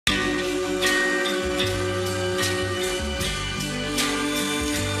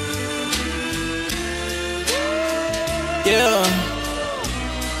Yeah.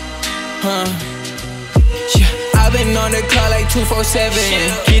 I've been on the clock like 247.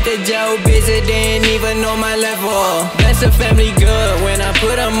 Keep the jail busy, they ain't even know my level. Bless the family good when I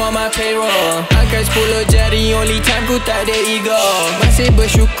put them on my payroll. Angkat 10 jari, only time ku tak ada ego. Masih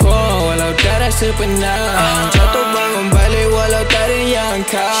bersyukur walau tak rasa pernah. Jatuh bangun balik walau tak ada yang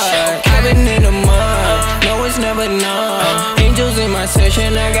angkat. I've been in the mud, no it's never enough. Angels in my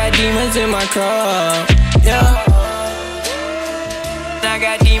session, I got demons in my cup. Yeah, I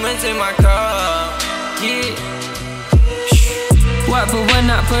got demons in my cup. Yeah. Buat apa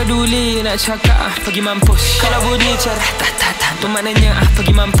nak peduli, nak cakap pergi mampus. Kalau bunyi cerah tak tu maknanya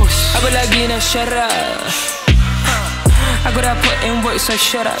pergi mampus. Apa lagi nak syarat? Aku dah put in work, so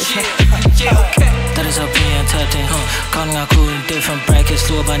shut up. Tak ada siapa yang terting. Kau dengan aku different brackets.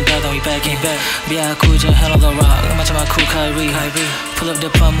 Luar bandar tapi backing. Biar aku je handle the rock macam aku Kyrie. Pull up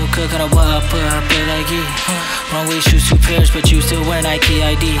depan muka kau nak buat apa lagi. Wrong way shoes two pairs but you still wear Nike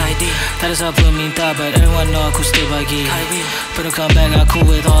ID. Tak ada siapa minta but everyone know aku still bagi. Penuhkan bag aku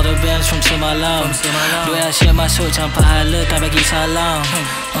with all the bands from semalam. Duit asyik masuk macam pahala tak bagi salam.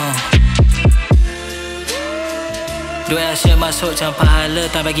 Duit asyik masuk macam pahala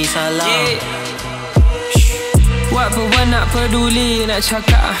tak bagi salam. Buat apa nak peduli, nak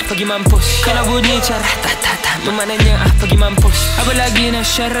cakap pergi mampus. Kalau bunyi cerah tak tu maknanya pergi mampus. Apa lagi nak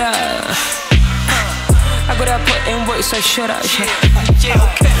syarat? Aku dah put in work, so shut up.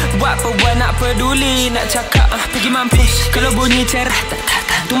 Buat apa nak peduli, nak cakap pergi mampus. Kalau bunyi cerah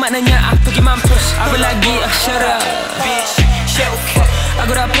tu maknanya pergi mampus. Apa lagi syarat?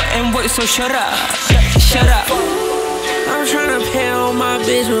 Aku dah put in work, so shut up. I'm tryna pay all my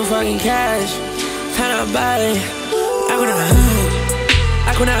bitch with fucking cash. Tryna buy it.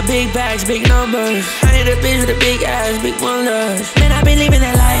 Aku nak big bags, big numbers. I need a bitch with a big ass, big wonders. Man, I been living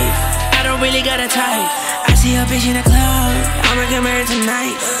that life. I don't really got a type. I see a bitch in the club, I'ma get married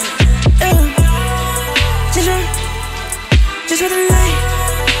tonight. Just for the light,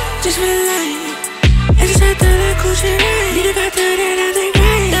 just for the light. It's just after that Guccimith. Need a better than I think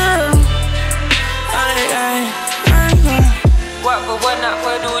right. Buat apa nak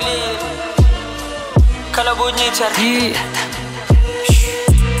peduli, kalau bunyi cerah.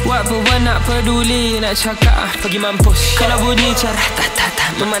 Buat apa nak peduli, nak cakap pergi mampus. Kalau bunyi cerah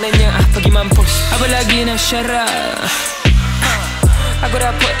tu maknanya pergi mampus. Apa lagi nak syarat? Aku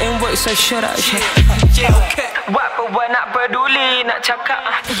dah put in work, so shut up. Buat apa nak peduli, nak cakap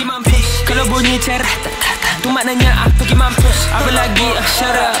pergi mampus. Kalau bunyi cerah tu maknanya pergi mampus. Apa lagi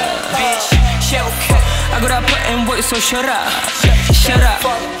syarat? Aku dah put in work, so shut up.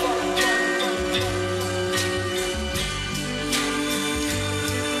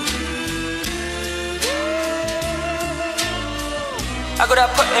 Aku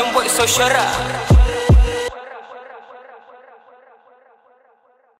dah put in work, so shut up.